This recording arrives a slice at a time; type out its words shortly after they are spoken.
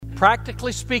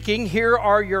Practically speaking, here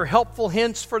are your helpful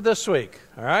hints for this week,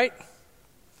 all right?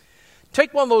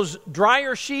 Take one of those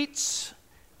dryer sheets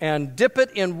and dip it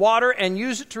in water and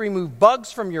use it to remove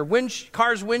bugs from your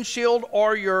car's windshield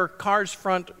or your car's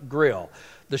front grille.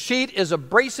 The sheet is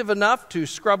abrasive enough to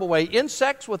scrub away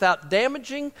insects without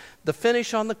damaging the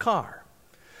finish on the car.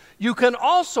 You can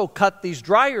also cut these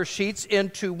dryer sheets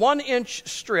into 1-inch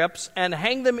strips and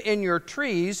hang them in your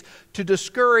trees to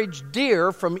discourage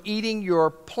deer from eating your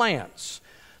plants.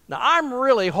 Now, I'm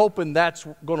really hoping that's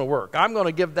going to work. I'm going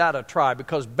to give that a try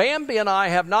because Bambi and I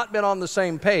have not been on the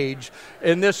same page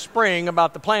in this spring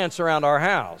about the plants around our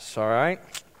house, all right?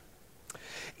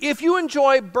 If you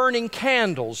enjoy burning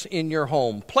candles in your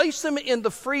home, place them in the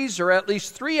freezer at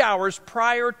least 3 hours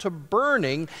prior to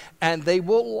burning, and they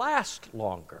will last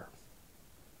longer.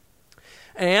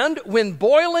 And when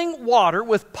boiling water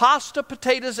with pasta,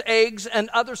 potatoes, eggs, and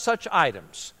other such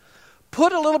items,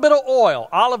 put a little bit of oil,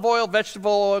 olive oil,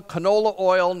 vegetable oil, canola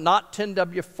oil, not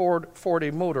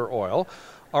 10W40 motor oil,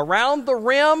 around the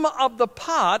rim of the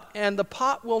pot, and the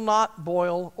pot will not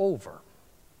boil over.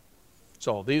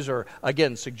 So these are,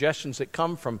 again, suggestions that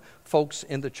come from folks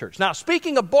in the church. Now,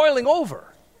 speaking of boiling over,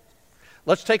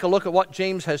 let's take a look at what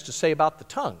James has to say about the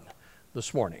tongue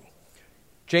this morning.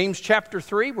 James chapter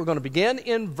 3, we're going to begin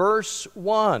in verse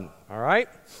 1, all right?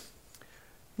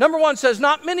 Number 1 says,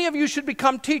 "Not many of you should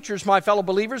become teachers, my fellow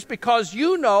believers, because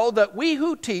you know that we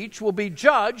who teach will be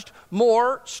judged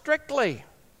more strictly."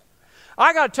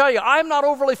 I got to tell you, I'm not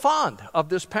overly fond of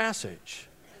this passage.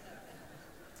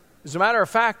 As a matter of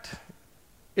fact,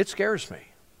 it scares me.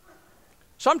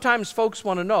 Sometimes folks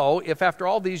want to know if after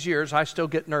all these years I still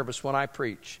get nervous when I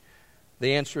preach.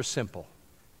 The answer is simple.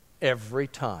 Every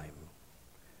time.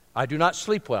 I do not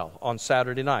sleep well on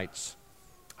Saturday nights.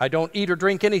 I don't eat or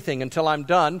drink anything until I'm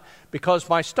done because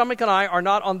my stomach and I are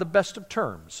not on the best of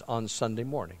terms on Sunday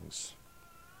mornings.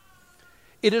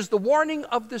 It is the warning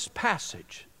of this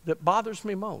passage that bothers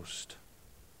me most.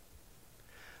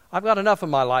 I've got enough in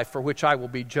my life for which I will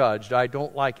be judged. I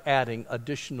don't like adding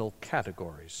additional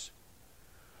categories.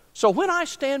 So when I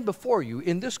stand before you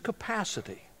in this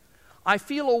capacity, I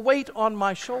feel a weight on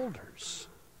my shoulders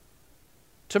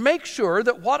to make sure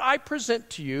that what I present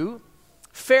to you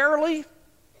fairly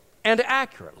and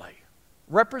accurately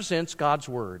represents God's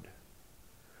Word.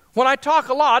 When I talk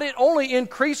a lot, it only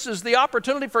increases the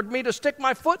opportunity for me to stick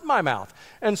my foot in my mouth.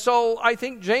 And so I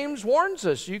think James warns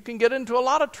us, you can get into a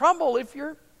lot of trouble if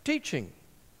you're teaching.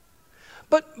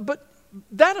 But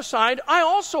that aside, I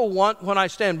also want, when I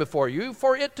stand before you,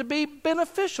 for it to be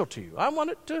beneficial to you. I want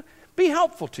it to be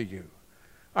helpful to you.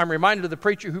 I'm reminded of the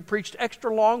preacher who preached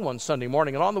extra long one Sunday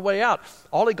morning, and on the way out,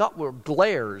 all he got were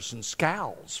glares and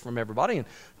scowls from everybody,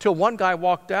 until one guy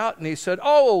walked out and he said,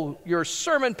 "Oh, your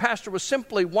sermon, Pastor, was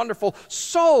simply wonderful,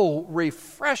 so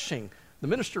refreshing." The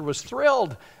minister was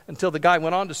thrilled until the guy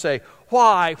went on to say,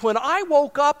 "Why, when I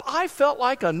woke up, I felt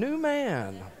like a new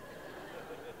man."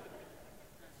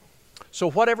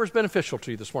 So whatever's beneficial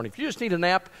to you this morning, if you just need a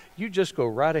nap, you just go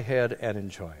right ahead and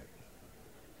enjoy it.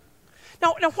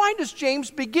 Now, why does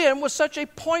James begin with such a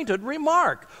pointed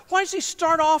remark? Why does he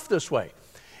start off this way?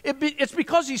 It's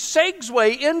because he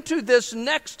segues into this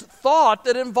next thought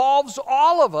that involves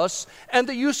all of us and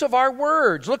the use of our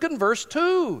words. Look in verse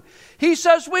 2. He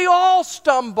says, "We all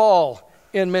stumble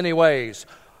in many ways.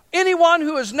 Anyone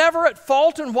who is never at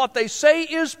fault in what they say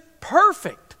is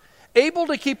perfect, able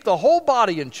to keep the whole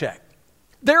body in check."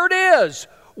 There it is.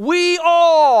 We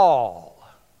all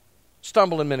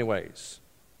stumble in many ways.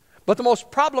 But the most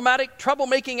problematic,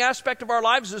 troublemaking aspect of our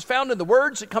lives is found in the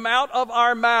words that come out of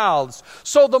our mouths.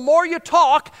 So the more you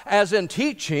talk, as in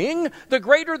teaching, the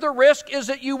greater the risk is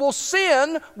that you will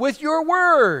sin with your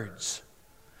words.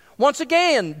 Once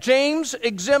again, James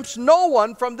exempts no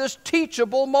one from this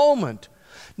teachable moment.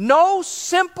 No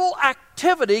simple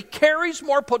activity carries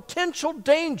more potential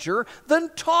danger than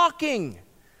talking.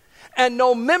 And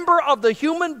no member of the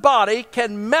human body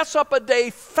can mess up a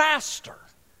day faster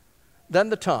than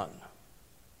the tongue.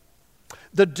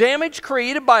 The damage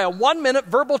created by a 1-minute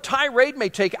verbal tirade may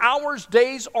take hours,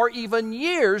 days, or even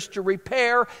years to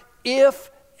repair,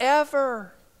 if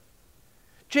ever.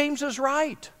 James is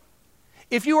right.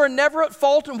 If you are never at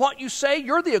fault in what you say,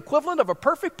 you're the equivalent of a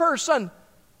perfect person.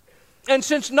 And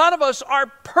since none of us are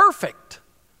perfect,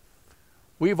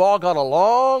 we've all got a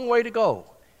long way to go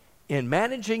in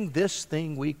managing this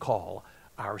thing we call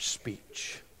our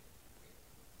speech.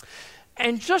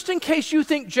 And just in case you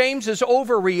think James is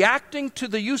overreacting to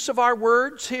the use of our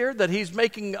words here, that he's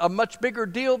making a much bigger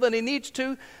deal than he needs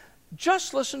to,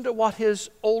 just listen to what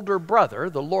his older brother,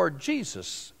 the Lord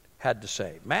Jesus, had to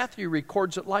say. Matthew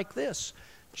records it like this.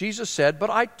 Jesus said,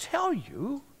 "But I tell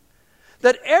you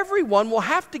that everyone will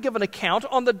have to give an account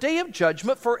on the day of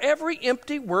judgment for every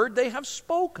empty word they have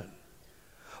spoken.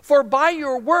 For by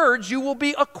your words you will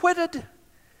be acquitted,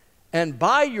 and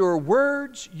by your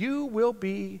words you will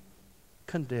be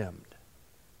condemned.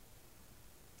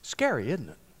 Scary, isn't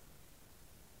it?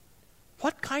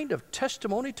 What kind of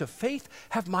testimony to faith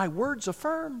have my words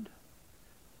affirmed?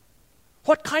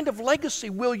 What kind of legacy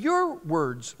will your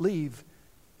words leave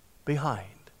behind?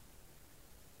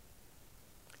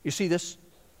 You see, this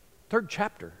third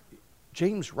chapter,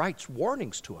 James writes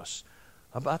warnings to us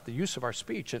about the use of our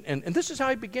speech. And this is how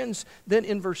he begins then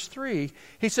in verse 3.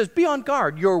 He says, be on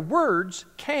guard. Your words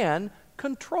can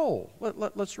control.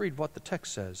 Let's read what the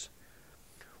text says.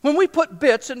 When we put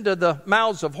bits into the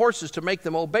mouths of horses to make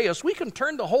them obey us, we can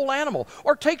turn the whole animal.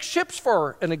 Or take ships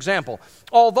for an example.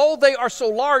 Although they are so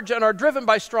large and are driven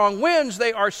by strong winds,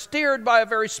 they are steered by a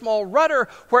very small rudder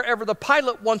wherever the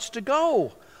pilot wants to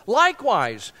go.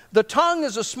 Likewise, the tongue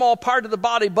is a small part of the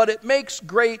body, but it makes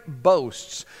great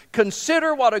boasts.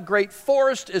 Consider what a great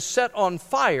forest is set on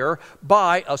fire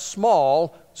by a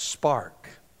small spark.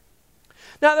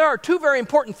 Now, there are two very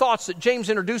important thoughts that James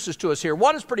introduces to us here.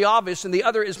 One is pretty obvious, and the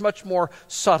other is much more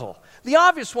subtle. The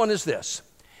obvious one is this: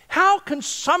 how can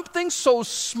something so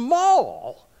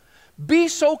small be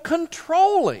so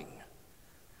controlling?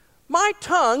 My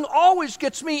tongue always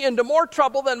gets me into more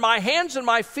trouble than my hands and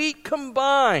my feet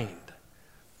combined.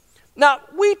 Now,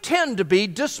 we tend to be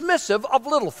dismissive of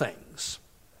little things.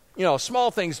 You know,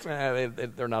 small things,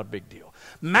 they're not a big deal.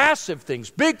 Massive things,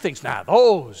 big things, now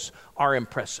those are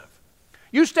impressive.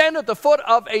 You stand at the foot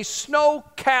of a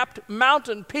snow-capped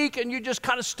mountain peak and you just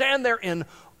kind of stand there in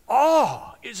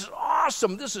awe. It's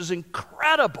awesome. This is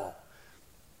incredible.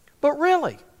 But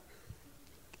really,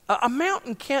 a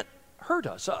mountain can't hurt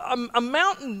us. A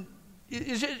mountain,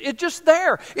 it's just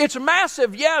there. It's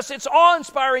massive, yes. It's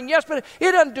awe-inspiring, yes, but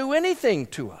it doesn't do anything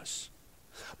to us.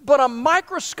 But a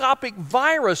microscopic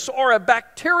virus or a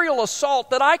bacterial assault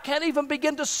that I can't even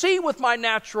begin to see with my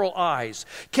natural eyes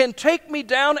can take me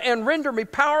down and render me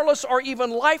powerless or even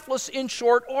lifeless in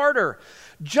short order.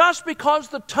 Just because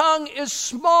the tongue is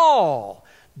small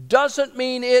doesn't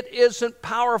mean it isn't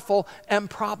powerful and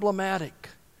problematic.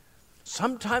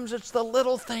 Sometimes it's the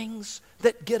little things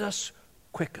that get us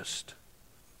quickest.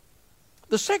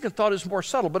 The second thought is more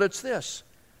subtle, but it's this: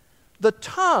 the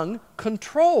tongue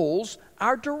controls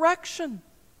our direction.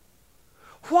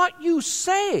 What you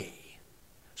say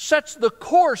sets the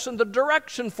course and the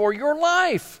direction for your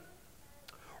life.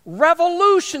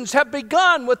 Revolutions have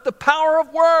begun with the power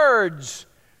of words.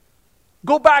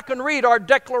 Go back and read our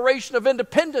Declaration of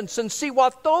Independence and see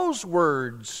what those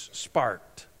words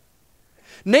sparked.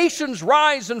 Nations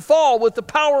rise and fall with the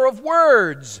power of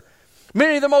words.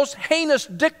 Many of the most heinous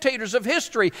dictators of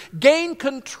history gain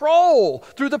control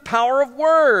through the power of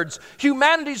words.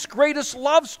 Humanity's greatest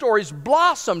love stories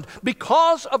blossomed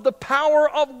because of the power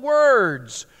of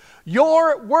words.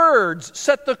 Your words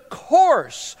set the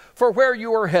course for where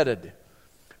you are headed.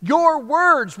 Your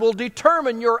words will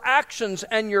determine your actions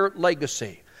and your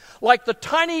legacy. Like the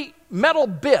tiny metal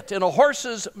bit in a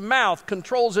horse's mouth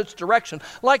controls its direction,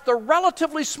 like the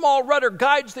relatively small rudder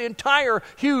guides the entire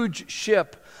huge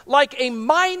ship, like a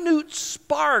minute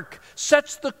spark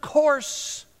sets the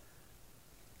course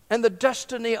and the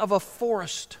destiny of a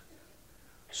forest,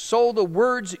 so the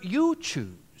words you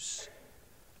choose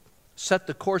set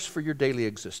the course for your daily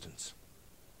existence.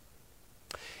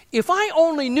 If I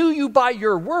only knew you by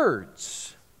your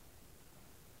words,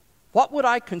 what would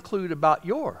I conclude about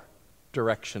your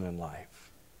direction in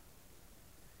life?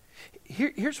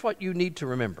 Here's what you need to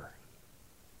remember.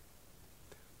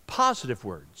 Positive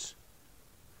words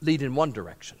lead in one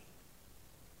direction.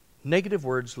 Negative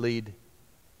words lead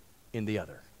in the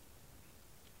other.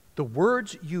 The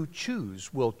words you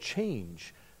choose will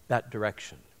change that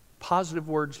direction. Positive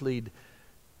words lead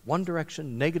one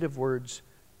direction. Negative words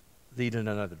lead in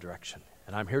another direction.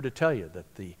 And I'm here to tell you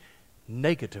that the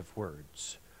negative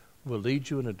words will lead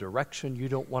you in a direction you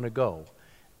don't want to go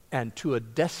and to a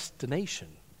destination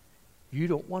you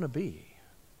don't want to be.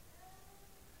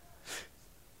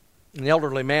 An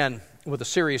elderly man with a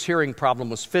serious hearing problem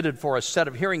was fitted for a set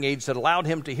of hearing aids that allowed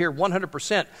him to hear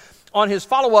 100%. On his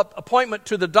follow-up appointment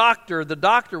to the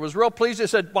doctor was real pleased. He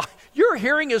said, "Well, your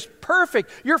hearing is perfect.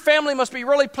 Your family must be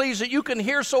really pleased that you can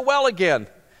hear so well again."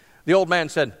 The old man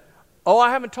said, "Oh,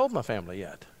 I haven't told my family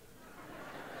yet."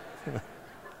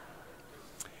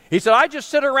 He said, "I just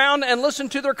sit around and listen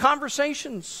to their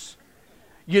conversations.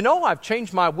 You know, I've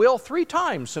changed my will 3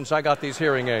 times since I got these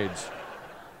hearing aids."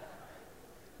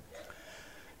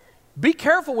 Be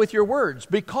careful with your words,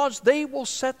 because they will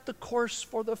set the course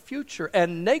for the future,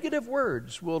 and negative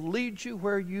words will lead you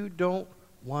where you don't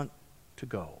want to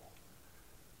go.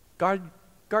 Guard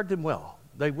them well.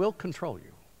 They will control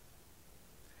you.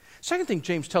 Second thing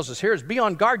James tells us here is be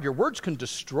on guard. Your words can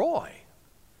destroy.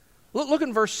 Look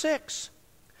in verse 6.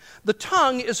 The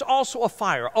tongue is also a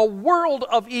fire, a world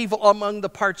of evil among the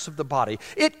parts of the body.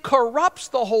 It corrupts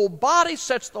the whole body,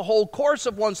 sets the whole course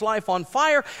of one's life on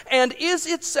fire, and is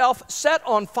itself set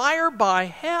on fire by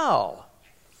hell.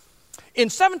 In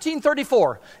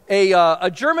 1734,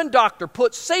 a German doctor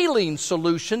put saline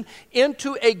solution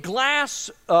into a glass,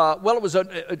 it was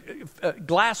a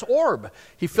glass orb.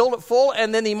 He filled it full,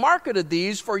 and then he marketed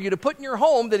these for you to put in your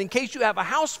home, that in case you have a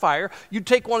house fire, you'd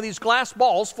take one of these glass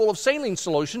balls full of saline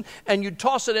solution, and you'd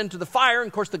toss it into the fire, and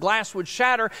of course the glass would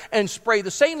shatter, and spray the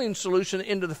saline solution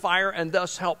into the fire, and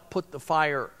thus help put the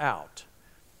fire out.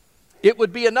 It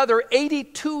would be another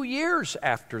 82 years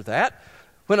after that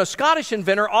when a Scottish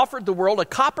inventor offered the world a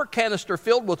copper canister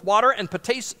filled with water and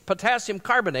potassium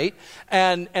carbonate,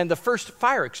 and the first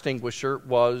fire extinguisher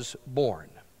was born.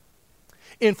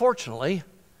 Unfortunately,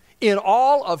 in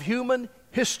all of human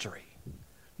history,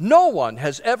 no one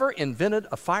has ever invented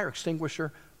a fire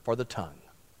extinguisher for the tongue.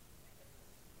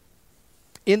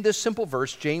 In this simple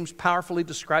verse, James powerfully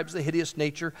describes the hideous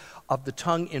nature of the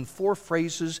tongue in 4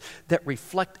 phrases that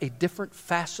reflect a different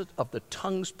facet of the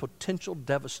tongue's potential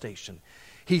devastation.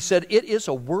 He said, it is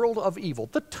a world of evil.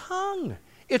 The tongue,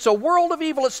 it's a world of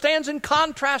evil. It stands in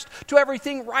contrast to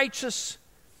everything righteous.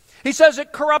 He says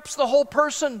it corrupts the whole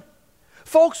person.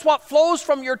 Folks, what flows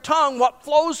from your tongue, what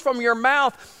flows from your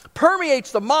mouth,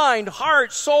 permeates the mind,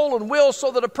 heart, soul, and will,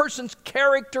 so that a person's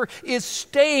character is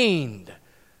stained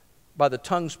by the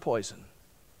tongue's poison.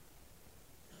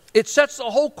 It sets the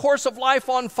whole course of life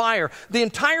on fire. The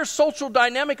entire social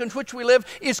dynamic in which we live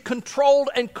is controlled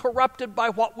and corrupted by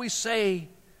what we say.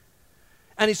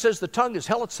 And he says the tongue is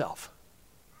hell itself.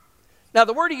 Now,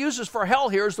 the word he uses for hell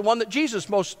here is the one that Jesus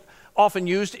most often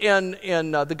used in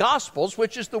the Gospels,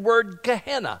 which is the word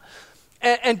Gehenna.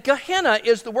 And Gehenna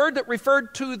is the word that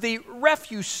referred to the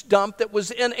refuse dump that was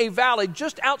in a valley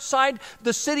just outside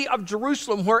the city of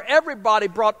Jerusalem, where everybody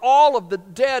brought all of the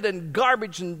dead and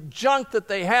garbage and junk that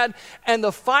they had, and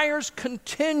the fires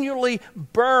continually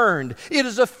burned. It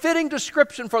is a fitting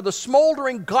description for the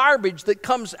smoldering garbage that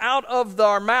comes out of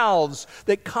our mouths,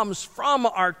 that comes from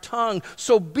our tongue.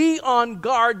 So be on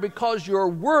guard, because your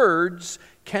words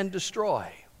can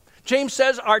destroy. James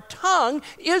says our tongue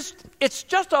it's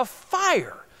just a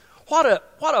fire. What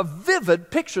a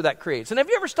vivid picture that creates. And have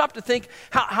you ever stopped to think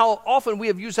how often we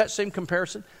have used that same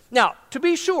comparison? Now, to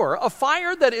be sure, a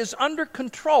fire that is under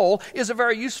control is a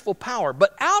very useful power,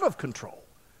 but out of control,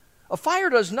 a fire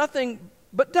does nothing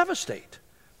but devastate.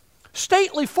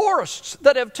 Stately forests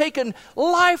that have taken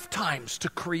lifetimes to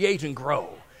create and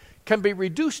grow can be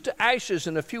reduced to ashes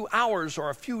in a few hours or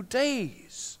a few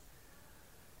days.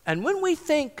 And when we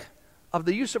think of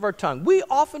the use of our tongue, we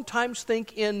oftentimes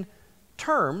think in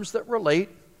terms that relate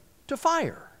to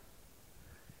fire.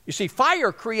 You see,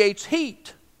 fire creates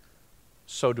heat.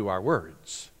 So do our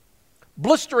words.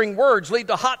 Blistering words lead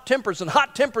to hot tempers, and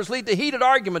hot tempers lead to heated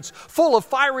arguments full of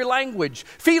fiery language.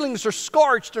 Feelings are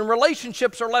scorched, and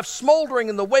relationships are left smoldering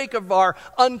in the wake of our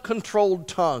uncontrolled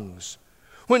tongues.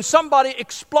 When somebody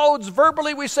explodes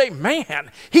verbally, we say,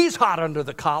 man, he's hot under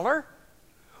the collar.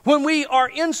 When we are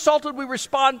insulted, we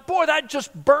respond, boy, that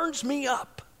just burns me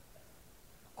up.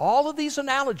 All of these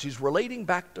analogies relating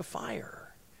back to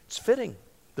fire. It's fitting.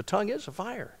 The tongue is a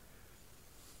fire.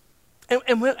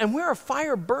 And where a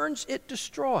fire burns, it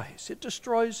destroys. It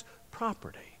destroys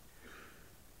property.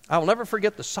 I will never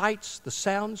forget the sights, the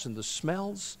sounds, and the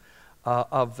smells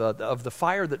of the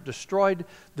fire that destroyed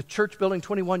the church building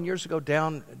 21 years ago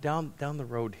down the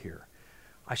road here.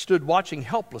 I stood watching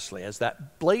helplessly as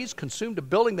that blaze consumed a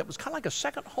building that was kind of like a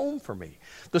second home for me.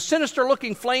 The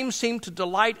sinister-looking flames seemed to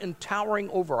delight in towering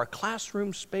over our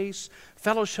classroom space,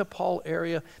 fellowship hall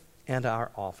area, and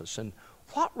our office. And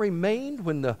what remained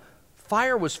when the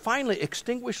fire was finally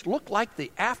extinguished looked like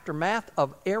the aftermath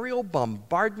of aerial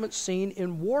bombardment seen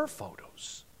in war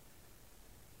photos.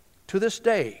 To this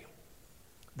day,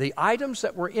 the items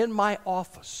that were in my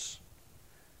office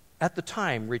at the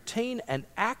time retain an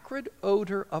acrid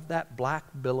odor of that black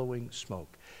billowing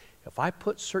smoke. If I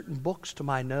put certain books to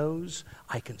my nose,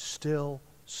 I can still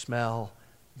smell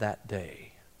that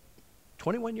day.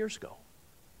 21 years ago.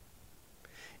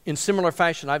 In similar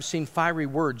fashion, I've seen fiery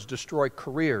words destroy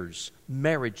careers,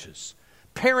 marriages,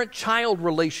 parent-child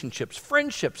relationships,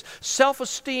 friendships,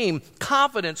 self-esteem,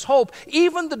 confidence, hope,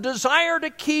 even the desire to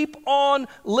keep on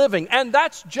living. And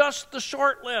that's just the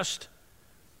short list.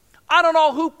 I don't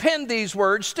know who penned these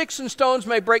words. Sticks and stones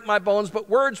may break my bones, but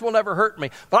words will never hurt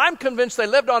me. But I'm convinced they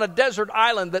lived on a desert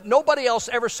island that nobody else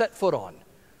ever set foot on.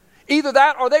 Either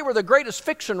that or they were the greatest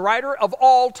fiction writer of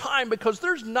all time, because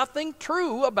there's nothing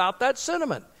true about that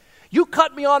sentiment. You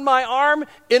cut me on my arm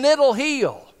and it'll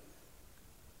heal.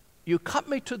 You cut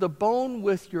me to the bone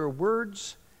with your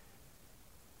words,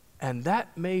 and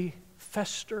that may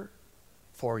fester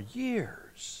for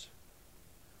years.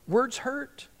 Words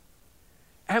hurt,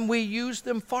 and we use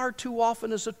them far too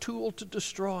often as a tool to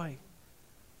destroy.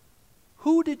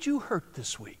 Who did you hurt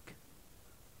this week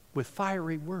with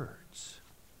fiery words?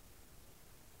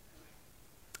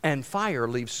 And fire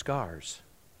leaves scars.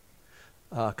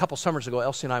 A couple summers ago,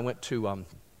 Elsie and I went to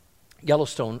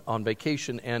Yellowstone on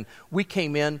vacation, and we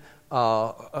came in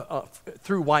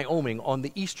through Wyoming on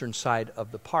the eastern side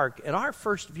of the park. And our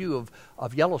first view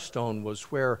of Yellowstone was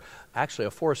where actually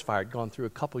a forest fire had gone through a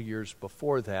couple years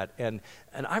before that. And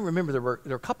I remember there were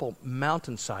a couple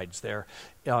mountainsides there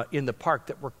in the park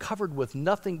that were covered with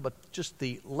nothing but just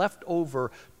the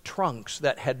leftover trunks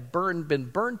that had been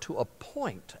burned to a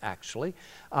point, actually,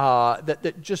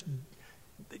 that just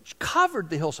covered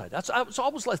the hillside. It's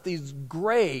almost like these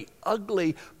gray,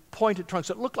 ugly, pointed trunks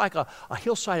that look like a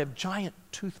hillside of giant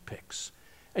toothpicks.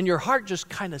 And your heart just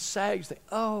kind of sags. Think,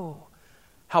 oh,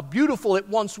 how beautiful it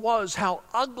once was, how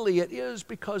ugly it is,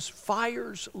 because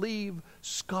fires leave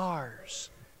scars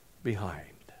behind.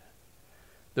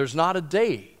 There's not a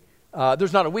day,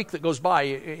 there's not a week that goes by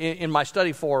in my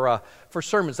study for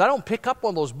sermons. I don't pick up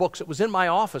one of those books. It was in my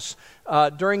office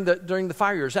during the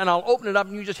fire years, and I'll open it up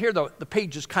and you just hear the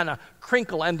pages kind of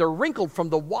crinkle, and they're wrinkled from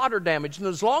the water damage. And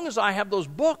as long as I have those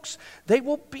books, they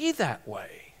will be that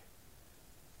way.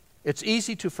 It's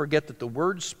easy to forget that the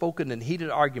words spoken in heated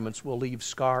arguments will leave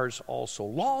scars also,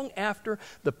 long after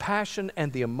the passion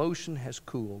and the emotion has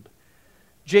cooled.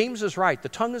 James is right. The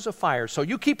tongue is a fire, so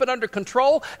you keep it under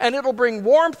control, and it'll bring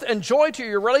warmth and joy to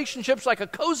your relationships like a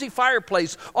cozy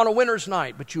fireplace on a winter's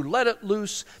night. But you let it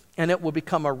loose, and it will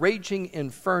become a raging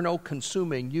inferno,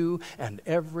 consuming you and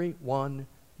everyone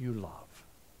you love.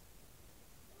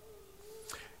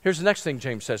 Here's the next thing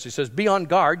James says. He says, be on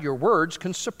guard. Your words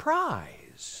can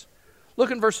surprise.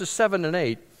 Look in verses 7 and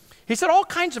 8. He said all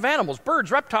kinds of animals,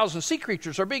 birds, reptiles, and sea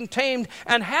creatures are being tamed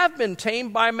and have been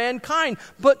tamed by mankind,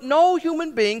 but no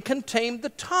human being can tame the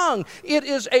tongue. It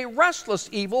is a restless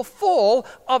evil full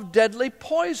of deadly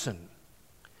poison.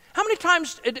 How many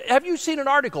times have you seen an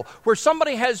article where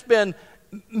somebody has been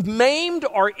maimed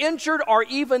or injured or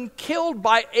even killed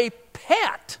by a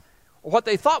pet, or what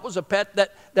they thought was a pet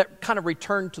that kind of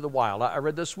returned to the wild? I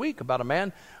read this week about a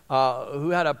man who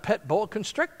had a pet boa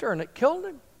constrictor and it killed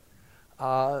him.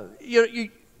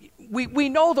 We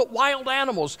know that wild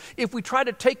animals, if we try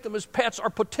to take them as pets,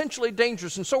 are potentially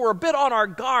dangerous, and so we're a bit on our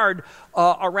guard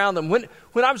around them. When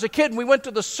I was a kid and we went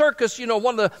to the circus,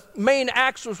 one of the main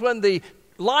acts was when the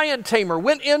lion tamer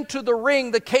went into the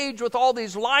ring, the cage with all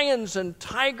these lions and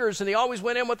tigers, and he always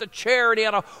went in with a chair, and he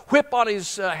had a whip on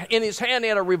in his hand, he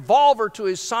had a revolver to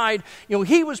his side.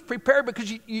 He was prepared, because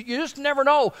you just never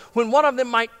know when one of them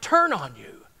might turn on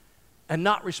you and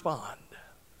not respond.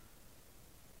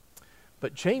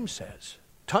 But James says,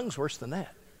 tongue's worse than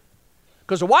that.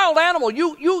 Because a wild animal,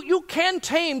 you can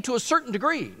tame to a certain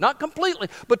degree. Not completely,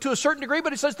 but to a certain degree.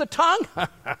 But he says the tongue,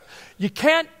 you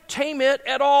can't tame it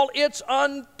at all. It's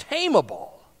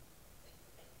untamable.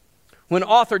 When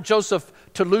author Joseph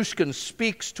Telushkin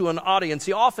speaks to an audience,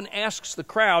 he often asks the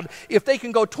crowd if they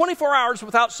can go 24 hours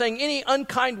without saying any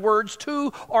unkind words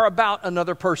to or about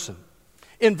another person.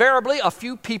 Invariably, a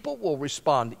few people will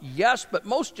respond yes, but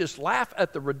most just laugh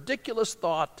at the ridiculous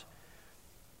thought.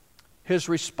 His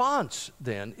response,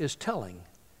 then, is telling.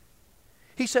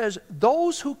 He says,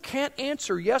 those who can't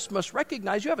answer yes must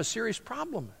recognize you have a serious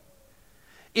problem.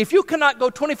 If you cannot go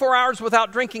 24 hours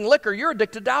without drinking liquor, you're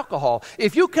addicted to alcohol.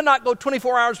 If you cannot go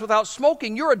 24 hours without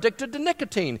smoking, you're addicted to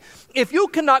nicotine. If you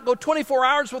cannot go 24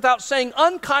 hours without saying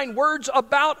unkind words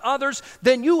about others,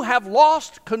 then you have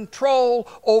lost control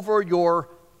over your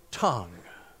tongue.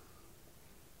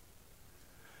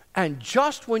 And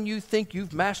just when you think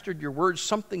you've mastered your words,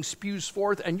 something spews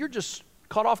forth and you're just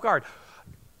caught off guard.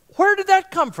 Where did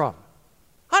that come from?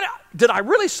 Did I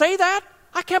really say that?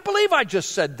 I can't believe I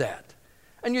just said that.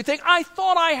 And you think, I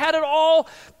thought I had it all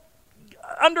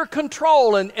under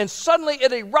control, and suddenly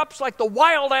it erupts like the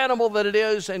wild animal that it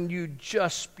is, and you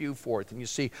just spew forth. And you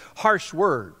see, harsh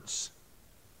words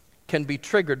can be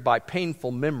triggered by painful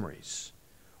memories,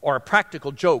 or a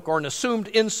practical joke, or an assumed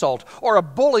insult, or a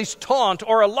bully's taunt,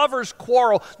 or a lover's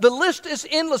quarrel. The list is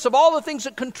endless of all the things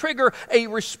that can trigger a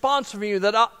response from you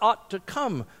that ought to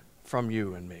come from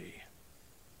you and me.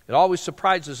 It always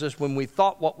surprises us when we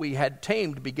thought what we had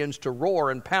tamed begins to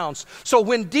roar and pounce. So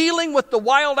when dealing with the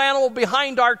wild animal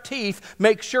behind our teeth,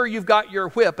 make sure you've got your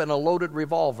whip and a loaded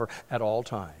revolver at all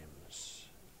times.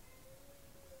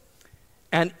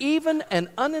 And even an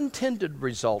unintended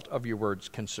result of your words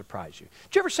can surprise you.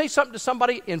 Did you ever say something to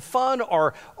somebody in fun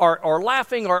or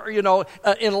laughing or, in a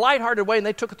lighthearted way and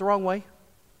they took it the wrong way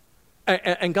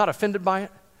and got offended by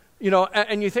it?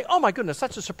 And you think, oh my goodness,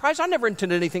 that's a surprise. I never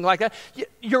intended anything like that.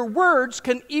 Your words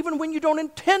can, even when you don't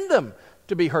intend them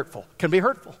to be hurtful, can be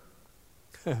hurtful.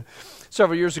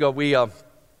 Several years ago, in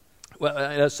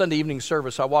a Sunday evening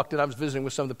service, I walked in, I was visiting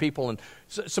with some of the people, and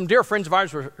some dear friends of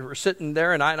ours were sitting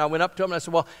there, and I went up to him and I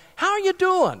said, well, how are you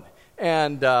doing?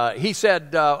 And he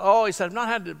said, I've not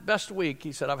had the best week.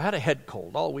 He said, I've had a head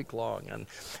cold all week long.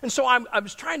 And so I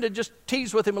was trying to just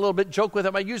tease with him a little bit, joke with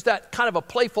him. I used that kind of a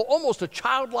playful, almost a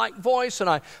childlike voice, and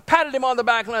I patted him on the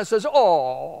back and I says,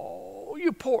 oh,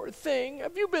 you poor thing.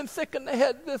 Have you been thick in the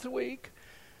head this week?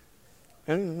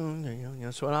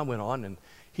 And so I went on, and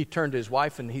he turned to his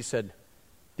wife and he said,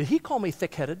 did he call me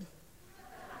thick-headed?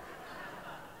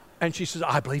 And she says,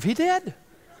 I believe he did.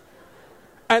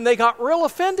 And they got real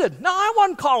offended. No, I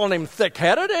wasn't calling him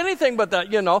thick-headed, anything but that,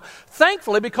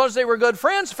 Thankfully, because they were good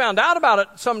friends, found out about it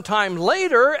sometime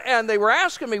later, and they were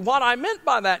asking me what I meant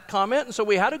by that comment. And so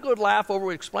we had a good laugh over,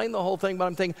 we explained the whole thing, but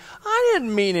I'm thinking, I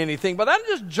didn't mean anything by that. I'm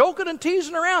just joking and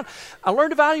teasing around. I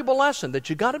learned a valuable lesson that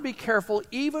you got to be careful,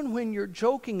 even when you're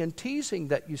joking and teasing,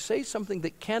 that you say something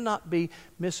that cannot be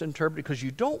misinterpreted because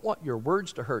you don't want your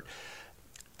words to hurt.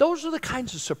 Those are the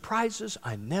kinds of surprises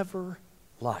I never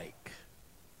like.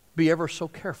 Be ever so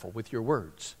careful with your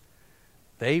words.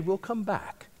 They will come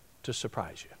back to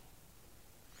surprise you.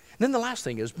 And then the last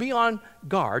thing is, be on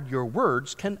guard. Your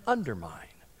words can undermine.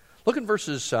 Look at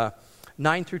verses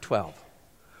 9 through 12.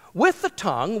 With the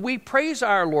tongue we praise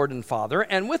our Lord and Father,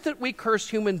 and with it we curse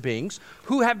human beings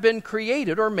who have been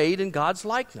created or made in God's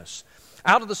likeness.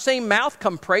 Out of the same mouth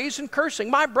come praise and cursing.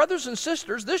 My brothers and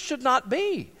sisters, this should not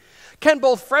be. Can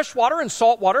both fresh water and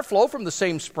salt water flow from the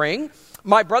same spring?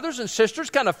 My brothers and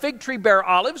sisters, can a fig tree bear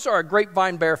olives or a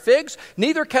grapevine bear figs?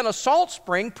 Neither can a salt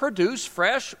spring produce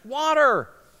fresh water.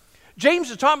 James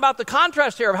is talking about the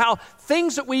contrast here of how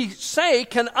things that we say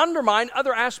can undermine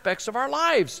other aspects of our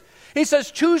lives. He says,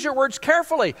 choose your words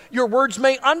carefully. Your words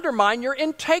may undermine your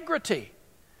integrity.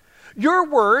 Your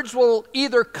words will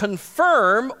either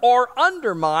confirm or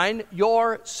undermine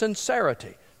your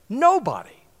sincerity.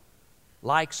 Nobody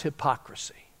likes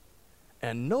hypocrisy.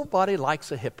 And nobody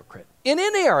likes a hypocrite in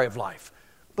any area of life,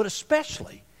 but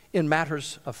especially in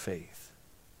matters of faith.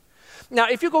 Now,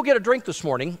 if you go get a drink this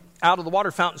morning out of the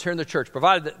water fountains here in the church,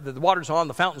 provided that the water's on,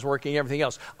 the fountain's working, everything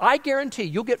else, I guarantee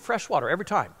you'll get fresh water every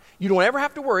time. You don't ever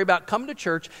have to worry about coming to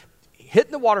church,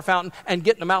 hitting the water fountain, and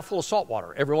getting a mouthful of salt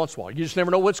water every once in a while. You just never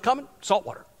know what's coming. Salt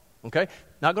water. Okay?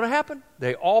 Not going to happen.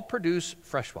 They all produce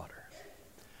fresh water.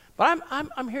 But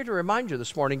I'm here to remind you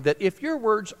this morning that if your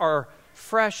words are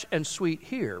fresh and sweet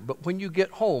here, but when you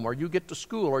get home or you get to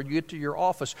school or you get to your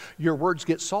office, your words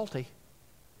get salty,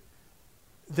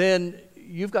 then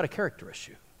you've got a character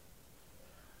issue.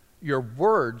 Your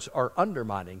words are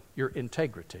undermining your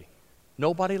integrity.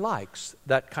 Nobody likes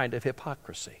that kind of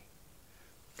hypocrisy.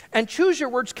 And choose your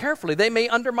words carefully. They may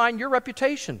undermine your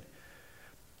reputation.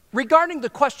 Regarding the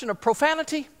question of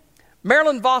profanity,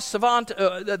 Marilyn Vos Savant,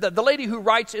 the lady who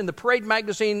writes in the Parade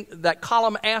magazine that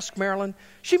column, Ask Marilyn,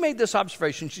 she made this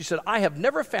observation. She said, I have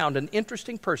never found an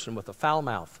interesting person with a foul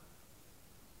mouth.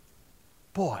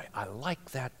 Boy, I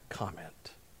like that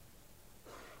comment.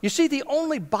 You see, the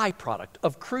only byproduct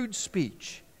of crude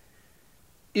speech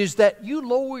is that you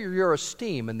lower your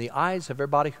esteem in the eyes of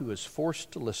everybody who is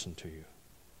forced to listen to you.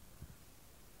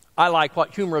 I like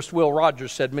what humorist Will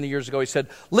Rogers said many years ago. He said,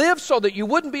 live so that you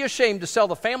wouldn't be ashamed to sell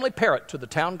the family parrot to the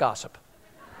town gossip.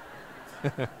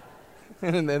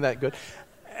 Isn't that good?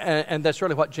 And that's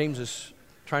really what James is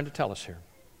trying to tell us here.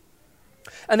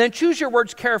 And then choose your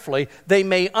words carefully. They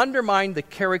may undermine the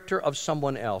character of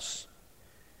someone else.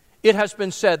 It has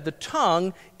been said the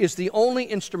tongue is the only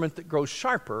instrument that grows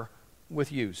sharper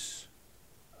with use.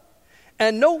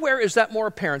 And nowhere is that more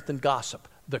apparent than gossip,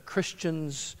 the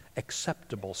Christian's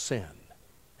acceptable sin.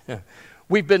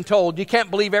 We've been told you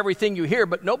can't believe everything you hear,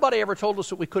 but nobody ever told us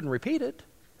that we couldn't repeat it.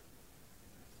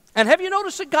 And have you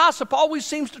noticed that gossip always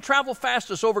seems to travel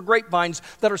fastest over grapevines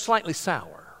that are slightly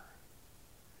sour?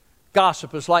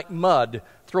 Gossip is like mud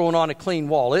thrown on a clean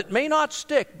wall. It may not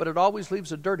stick, but it always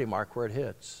leaves a dirty mark where it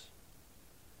hits.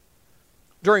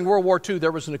 During World War II,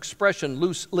 there was an expression,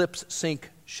 loose lips sink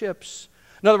ships.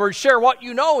 In other words, share what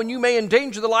you know and you may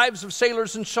endanger the lives of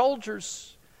sailors and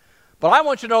soldiers. But I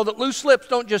want you to know that loose lips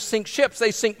don't just sink ships.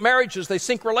 They sink marriages. They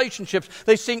sink relationships.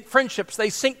 They sink friendships. They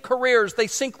sink careers. They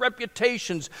sink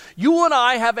reputations. You and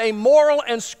I have a moral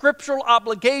and scriptural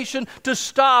obligation to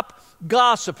stop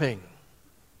gossiping.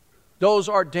 Those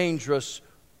are dangerous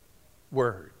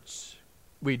words.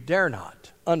 We dare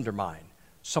not undermine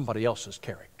somebody else's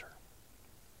character.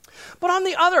 But on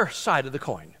the other side of the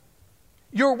coin,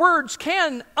 your words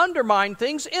can undermine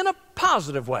things in a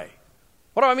positive way.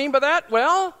 What do I mean by that?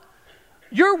 Well,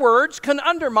 your words can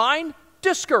undermine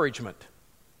discouragement.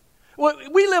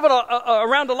 We live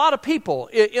around a lot of people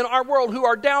in our world who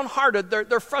are downhearted.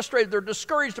 They're frustrated. They're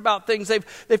discouraged about things.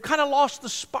 They've kind of lost the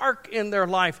spark in their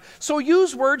life. So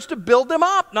use words to build them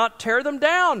up, not tear them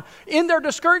down. In their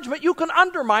discouragement, you can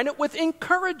undermine it with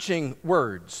encouraging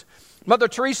words. Mother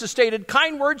Teresa stated,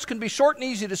 kind words can be short and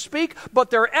easy to speak, but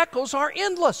their echoes are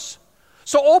endless.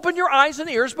 So open your eyes and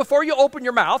ears before you open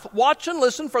your mouth. Watch and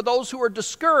listen for those who are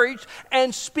discouraged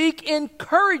and speak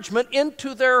encouragement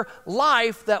into their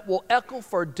life that will echo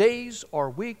for days or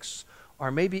weeks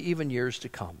or maybe even years to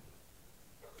come.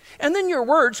 And then your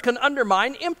words can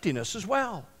undermine emptiness as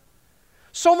well.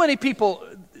 So many people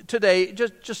today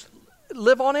just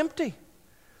live on empty.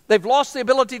 They've lost the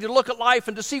ability to look at life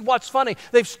and to see what's funny.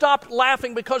 They've stopped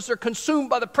laughing because they're consumed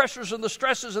by the pressures and the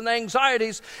stresses and the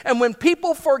anxieties. And when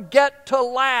people forget to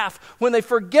laugh, when they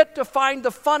forget to find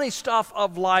the funny stuff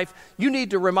of life, you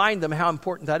need to remind them how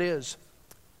important that is.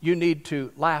 You need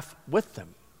to laugh with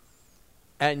them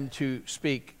and to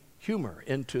speak humor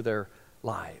into their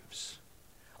lives.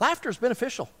 Laughter is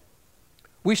beneficial.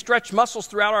 We stretch muscles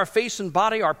throughout our face and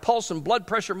body. Our pulse and blood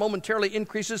pressure momentarily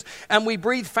increases, and we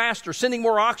breathe faster, sending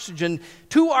more oxygen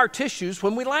to our tissues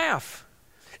when we laugh.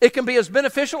 It can be as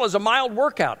beneficial as a mild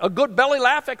workout. A good belly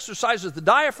laugh exercises the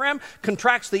diaphragm,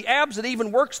 contracts the abs, and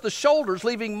even works the shoulders,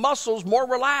 leaving muscles more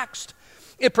relaxed.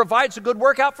 It provides a good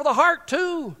workout for the heart,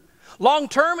 too. Long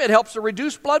term, it helps to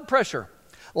reduce blood pressure.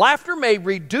 Laughter may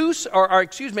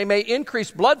may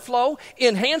increase blood flow,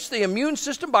 enhance the immune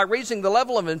system by raising the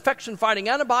level of infection-fighting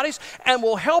antibodies, and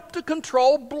will help to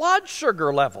control blood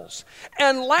sugar levels.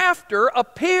 And laughter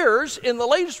appears in the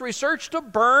latest research to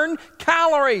burn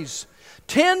calories.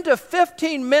 10 to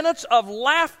 15 minutes of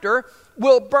laughter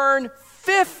will burn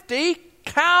 50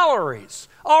 calories.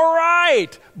 All right,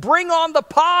 bring on the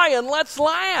pie and let's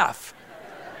laugh.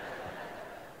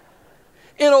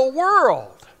 In a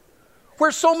world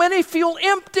where so many feel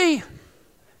empty,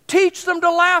 teach them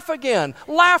to laugh again.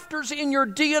 Laughter's in your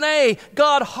DNA.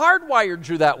 God hardwired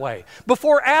you that way.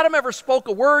 Before Adam ever spoke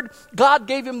a word, God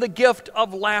gave him the gift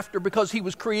of laughter because he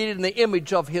was created in the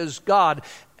image of his God.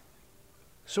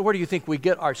 So where do you think we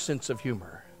get our sense of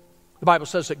humor? The Bible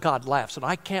says that God laughs, and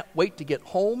I can't wait to get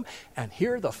home and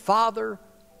hear the Father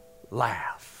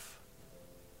laugh.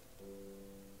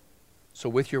 So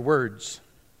with your words,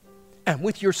 and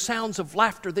with your sounds of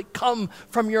laughter that come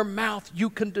from your mouth, you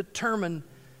can determine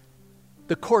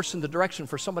the course and the direction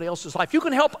for somebody else's life. You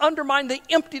can help undermine the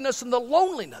emptiness and the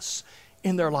loneliness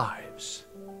in their lives.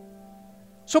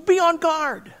 So be on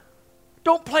guard.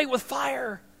 Don't play with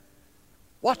fire.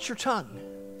 Watch your tongue.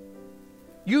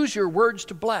 Use your words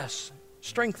to bless,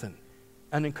 strengthen,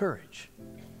 and encourage.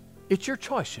 It's your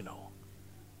choice, you know.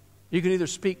 You can either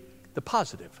speak the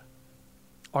positive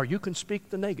or you can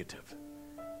speak the negative.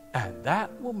 And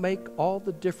that will make all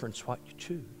the difference what you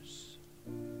choose.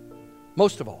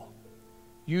 Most of all,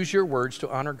 use your words to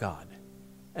honor God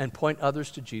and point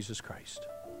others to Jesus Christ.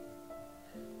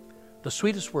 The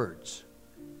sweetest words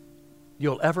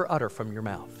you'll ever utter from your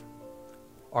mouth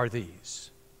are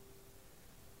these: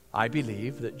 I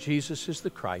believe that Jesus is the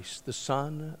Christ, the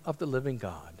Son of the living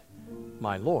God,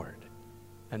 my Lord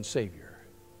and Savior.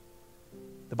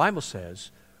 The Bible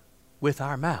says, with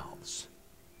our mouths,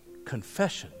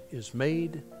 confession is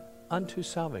made unto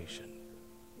salvation.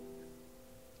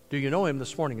 Do you know him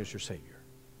this morning as your Savior?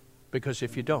 Because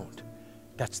if you don't,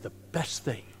 that's the best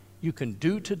thing you can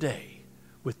do today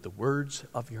with the words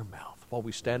of your mouth. While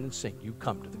we stand and sing, you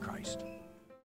come to the Christ.